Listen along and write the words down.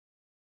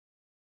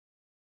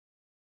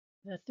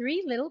The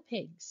Three Little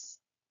Pigs.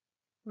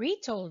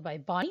 Retold by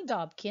Bonnie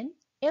Dobkin,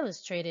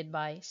 illustrated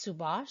by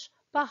Subash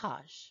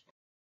Bajaj.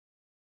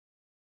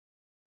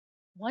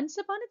 Once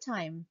upon a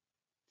time,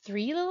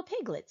 three little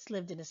piglets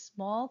lived in a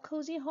small,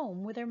 cozy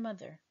home with their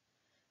mother.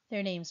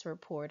 Their names were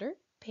Porter,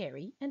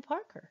 Perry, and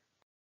Parker.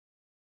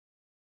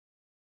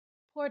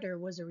 Porter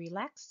was a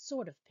relaxed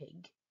sort of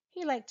pig.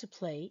 He liked to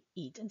play,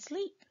 eat, and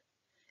sleep.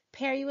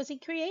 Perry was a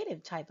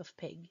creative type of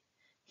pig.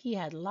 He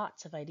had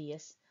lots of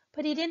ideas,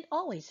 but he didn't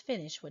always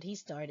finish what he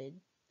started.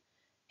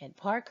 And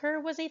Parker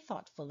was a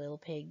thoughtful little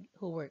pig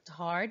who worked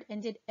hard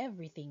and did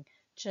everything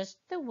just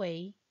the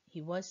way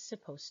he was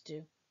supposed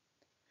to.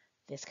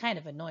 This kind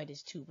of annoyed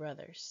his two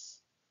brothers.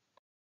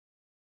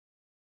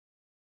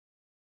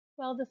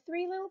 Well, the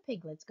three little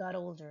piglets got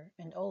older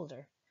and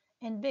older,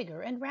 and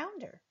bigger and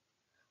rounder.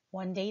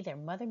 One day their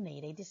mother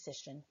made a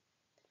decision.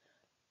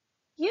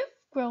 "You've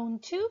grown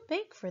too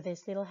big for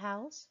this little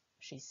house,"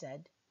 she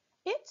said.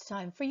 "It's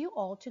time for you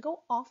all to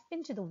go off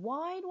into the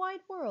wide,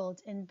 wide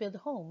world and build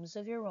homes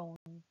of your own."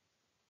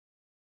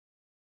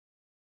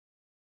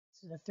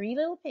 So the three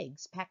little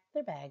pigs packed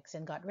their bags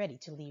and got ready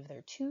to leave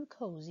their too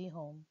cozy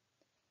home.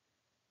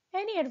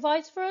 "Any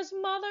advice for us,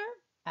 Mother?"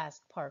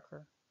 asked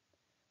Parker.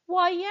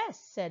 "Why, yes,"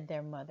 said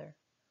their mother.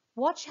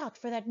 "Watch out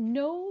for that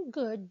no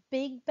good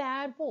big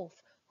bad wolf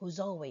who's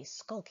always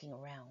skulking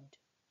around.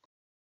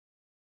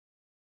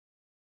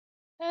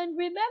 And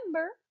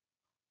remember,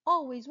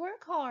 always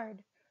work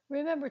hard.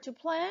 Remember to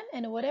plan,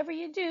 and whatever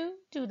you do,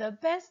 do the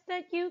best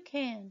that you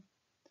can."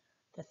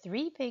 The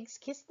three pigs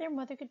kissed their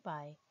mother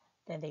goodbye.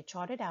 Then they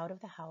trotted out of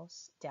the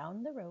house,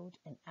 down the road,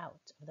 and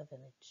out of the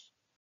village.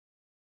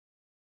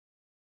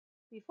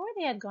 Before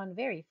they had gone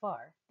very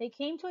far, they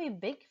came to a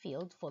big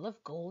field full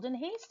of golden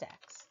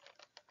haystacks.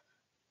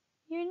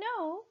 "You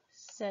know,"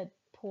 said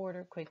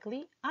Porter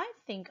quickly, "I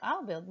think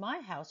I'll build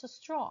my house of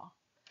straw.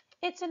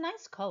 It's a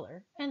nice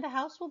color, and the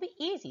house will be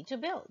easy to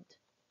build."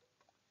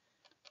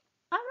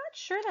 "I'm not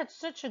sure that's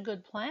such a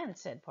good plan,"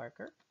 said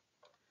Parker.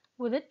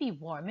 "Will it be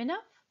warm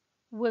enough?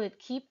 Will it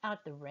keep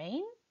out the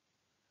rain?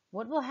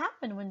 What will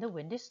happen when the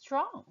wind is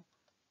strong?"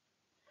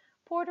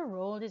 Porter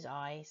rolled his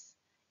eyes.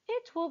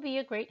 "It will be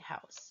a great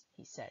house,"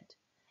 he said,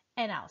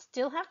 "and I'll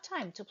still have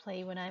time to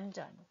play when I'm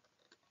done."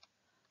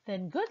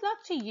 "Then good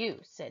luck to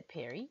you," said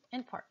Perry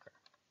and Parker,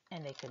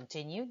 and they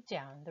continued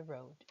down the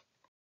road.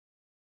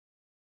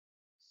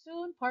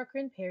 Soon Parker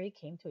and Perry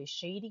came to a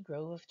shady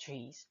grove of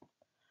trees.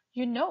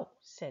 "You know,"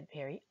 said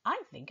Perry,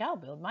 "I think I'll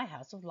build my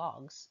house of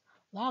logs.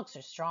 Logs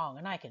are strong,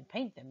 and I can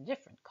paint them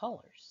different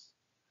colors."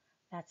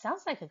 "That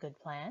sounds like a good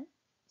plan,"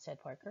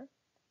 said Parker,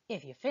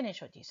 "if you finish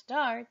what you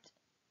start."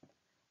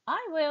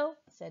 "I will,"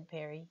 said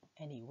Perry,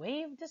 and he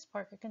waved as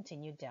Parker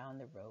continued down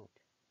the road.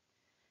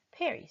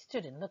 Perry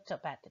stood and looked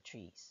up at the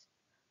trees.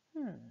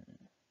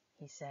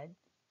 He said.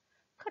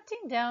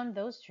 "Cutting down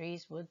those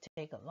trees would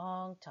take a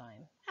long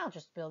time. I'll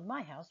just build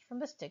my house from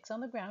the sticks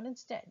on the ground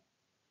instead."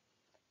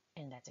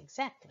 And that's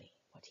exactly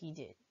what he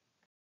did.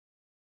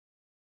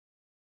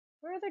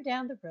 Further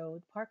down the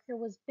road, Parker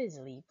was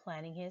busily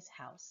planning his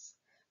house.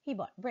 He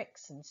bought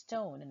bricks and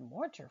stone and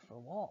mortar for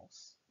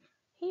walls.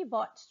 He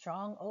bought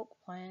strong oak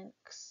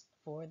planks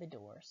for the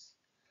doors.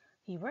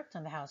 He worked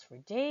on the house for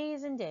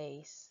days and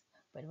days,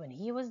 but when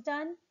he was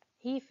done,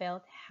 he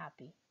felt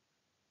happy.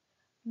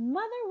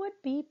 "Mother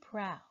would be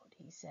proud,"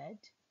 he said.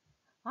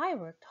 "I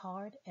worked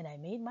hard and I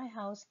made my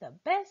house the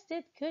best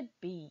it could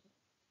be."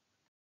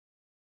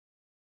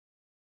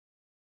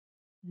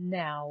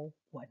 Now,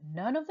 what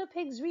none of the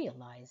pigs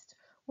realized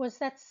was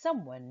that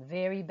someone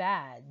very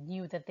bad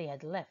knew that they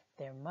had left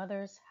their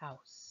mother's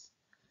house.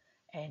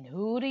 And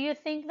who do you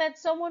think that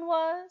someone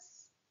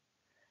was?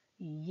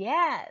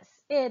 Yes,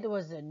 it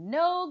was a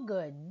no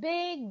good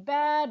big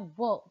bad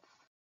wolf.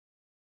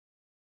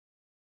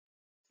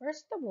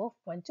 First the wolf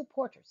went to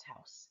Porter's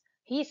house.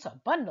 He saw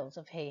bundles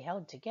of hay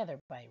held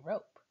together by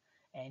rope,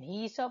 and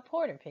he saw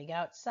Porter Pig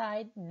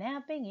outside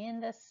napping in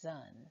the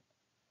sun.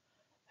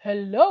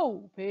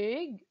 "Hello,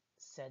 Pig,"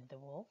 said the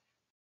wolf.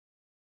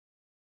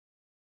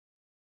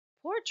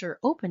 Porter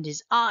opened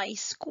his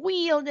eyes,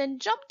 squealed, and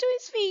jumped to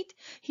his feet.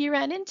 He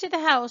ran into the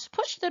house,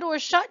 pushed the door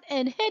shut,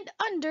 and hid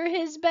under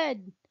his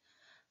bed.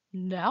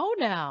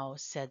 Now,"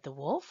 said the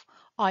wolf,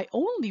 "I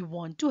only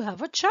want to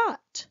have a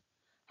chat."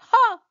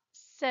 "Ha!"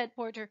 said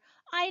Porter.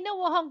 "I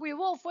know a hungry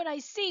wolf when I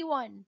see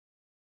one."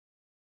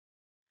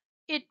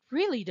 "It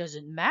really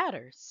doesn't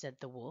matter," said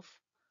the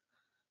wolf.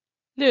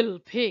 Little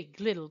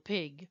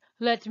pig,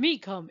 let me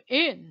come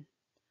in."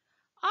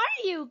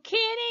 "Are you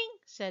kidding?"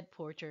 said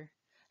Porter.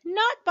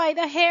 "Not by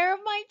the hair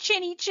of my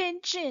chinny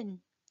chin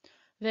chin."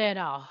 "Then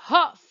I'll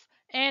huff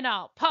and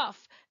I'll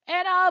puff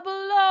and I'll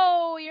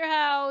blow your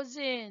house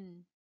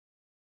in."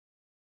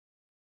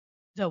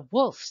 The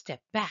wolf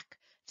stepped back.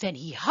 Then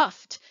he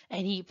huffed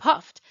and he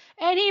puffed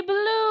and he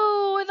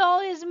blew with all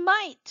his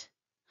might.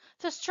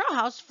 The straw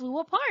house flew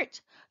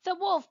apart. The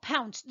wolf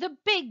pounced, the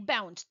pig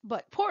bounced,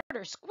 but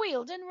Porter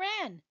squealed and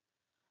ran.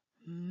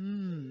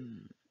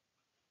 "Hmm,"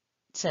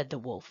 said the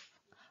wolf.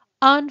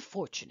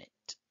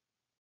 "Unfortunate."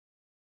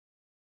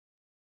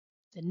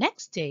 The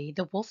next day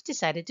the wolf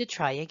decided to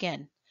try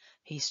again.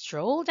 He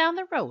strolled down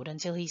the road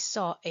until he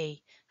saw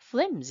a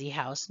flimsy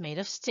house made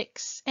of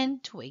sticks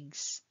and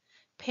twigs.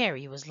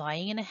 Perry was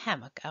lying in a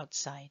hammock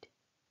outside.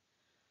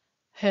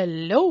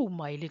 "Hello,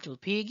 my little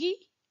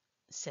piggy,"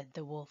 said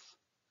the wolf.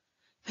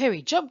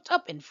 Perry jumped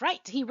up in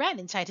fright. He ran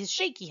inside his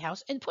shaky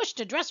house and pushed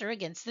the dresser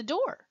against the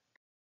door.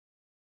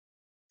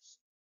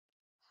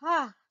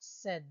 "Ha!"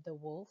 said the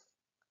wolf.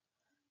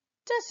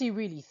 "Does he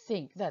really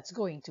think that's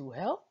going to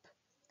help?"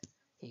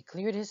 He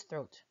cleared his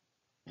throat.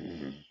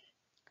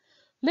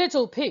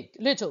 Little pig,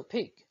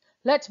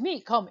 let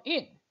me come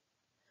in."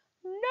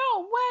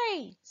 "No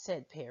way,"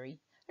 said Perry.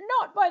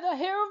 "Not by the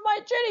hair of my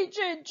chinny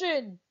chin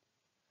chin."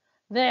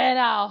 "Then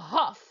I'll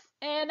huff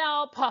and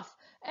I'll puff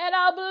and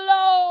I'll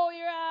blow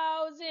your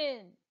house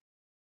in."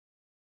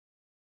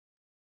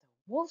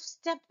 Wolf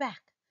stepped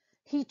back.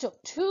 He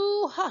took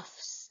 2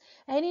 huffs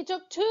and he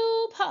took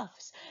 2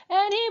 puffs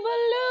and he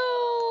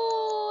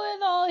blew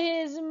with all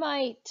his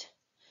might.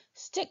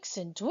 Sticks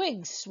and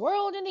twigs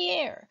swirled in the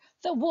air.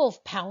 The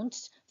wolf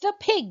pounced, the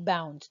pig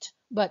bounced,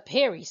 but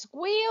Perry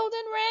squealed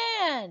and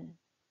ran.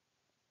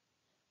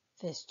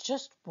 "This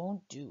just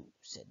won't do,"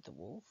 said the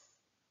wolf.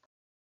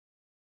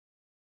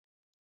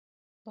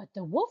 But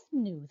the wolf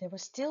knew there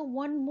was still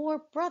one more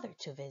brother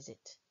to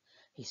visit.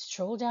 He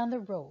strolled down the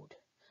road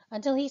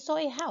until he saw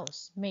a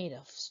house made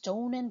of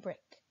stone and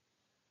brick.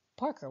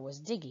 Parker was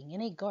digging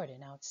in a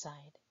garden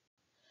outside.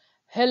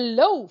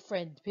 "Hello,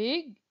 friend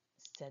pig,"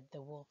 said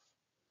the wolf.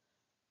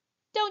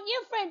 "Don't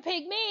you friend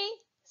pig me,"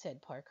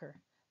 said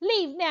Parker.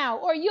 "Leave now,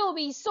 or you'll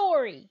be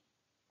sorry."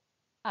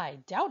 "I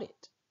doubt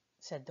it,"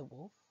 said the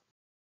wolf.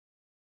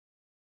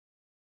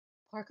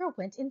 Parker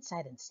went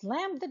inside and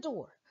slammed the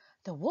door.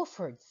 The wolf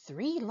heard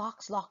 3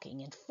 locks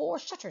locking and 4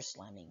 shutters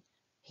slamming.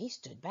 He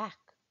stood back.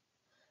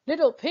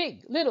 Little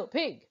pig,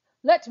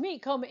 let me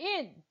come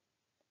in."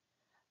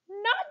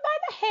 "Not by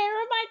the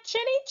hair of my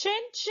chinny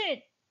chin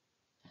chin."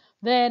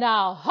 "Then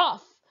I'll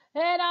huff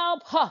and I'll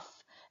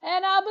puff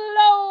and I'll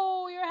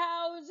blow your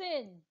house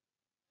in."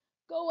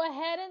 "Go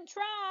ahead and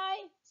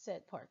try,"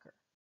 said Parker.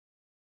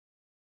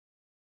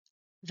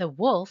 The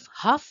wolf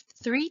huffed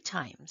 3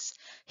 times.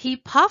 He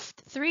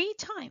puffed 3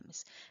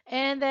 times,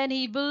 and then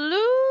he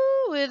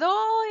blew with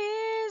all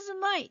his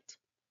might.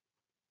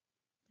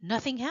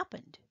 Nothing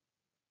happened.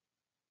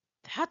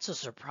 "That's a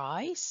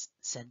surprise,"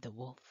 said the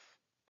wolf.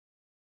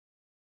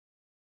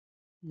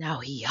 Now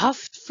he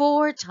huffed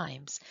 4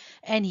 times,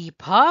 and he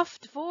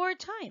puffed 4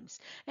 times,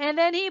 and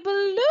then he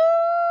blew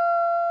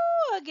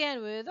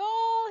again with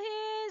all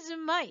his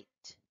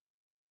might.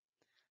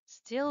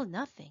 Still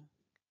nothing.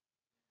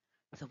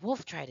 The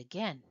wolf tried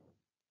again,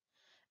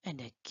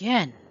 and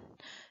again,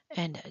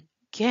 and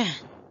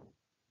again.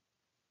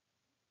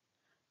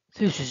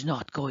 "This is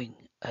not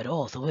going at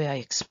all the way I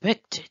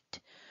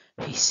expected,"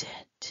 he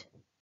said.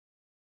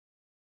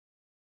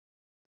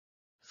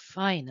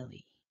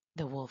 Finally,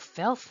 the wolf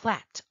fell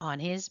flat on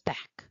his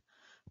back,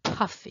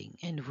 puffing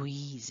and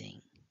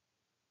wheezing.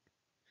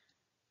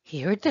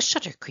 He heard the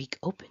shutter creak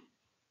open.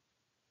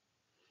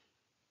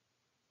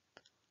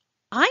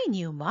 "I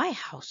knew my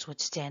house would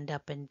stand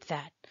up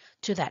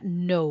to that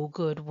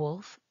no-good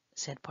wolf,"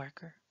 said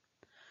Parker.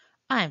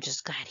 "I'm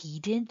just glad he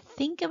didn't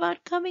think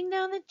about coming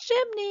down the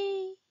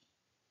chimney."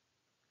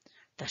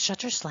 The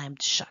shutter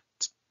slammed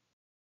shut.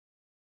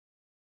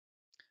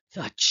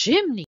 "The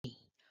chimney!"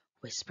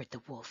 whispered the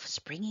wolf,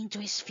 springing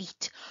to his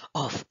feet.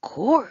 "Of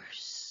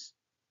course."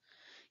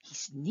 He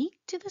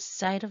sneaked to the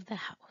side of the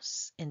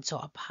house and saw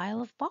a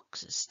pile of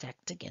boxes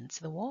stacked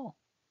against the wall.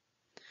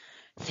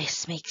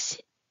 "This makes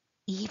it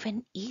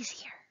even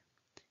easier,"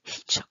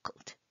 he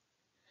chuckled.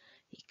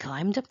 He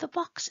climbed up the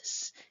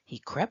boxes. He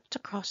crept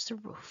across the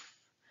roof.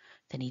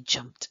 Then he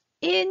jumped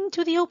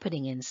into the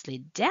opening and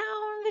slid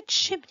down the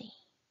chimney.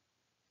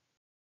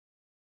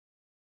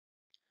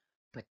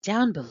 But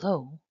down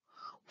below,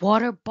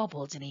 water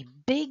bubbled in a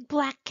big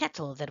black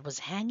kettle that was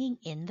hanging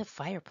in the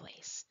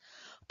fireplace.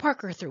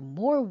 Parker threw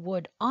more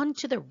wood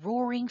onto the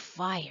roaring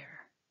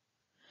fire.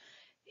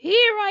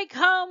 "Here I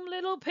come,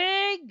 little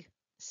pig,"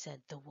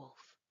 said the wolf.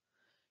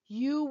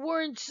 "You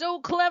weren't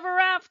so clever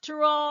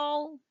after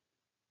all."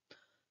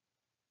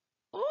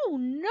 "Oh,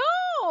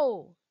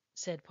 no!"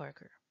 said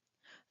Parker.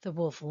 The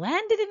wolf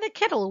landed in the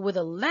kettle with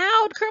a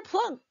loud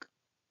kerplunk.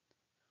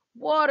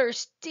 Water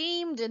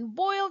steamed and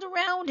boiled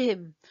around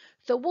him.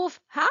 The wolf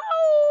howled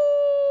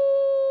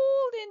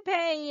in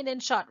pain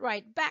and shot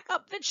right back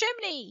up the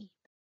chimney.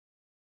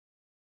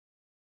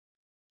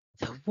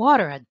 The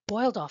water had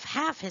boiled off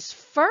half his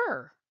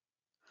fur.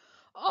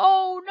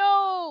 "Oh,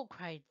 no!"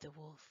 cried the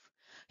wolf.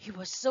 He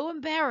was so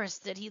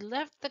embarrassed that he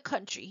left the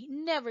country,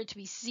 never to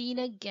be seen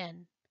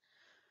again.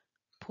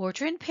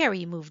 Porter and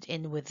Perry moved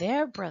in with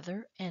their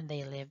brother, and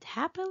they lived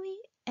happily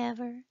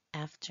ever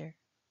after.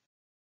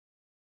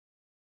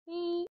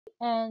 The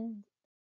end.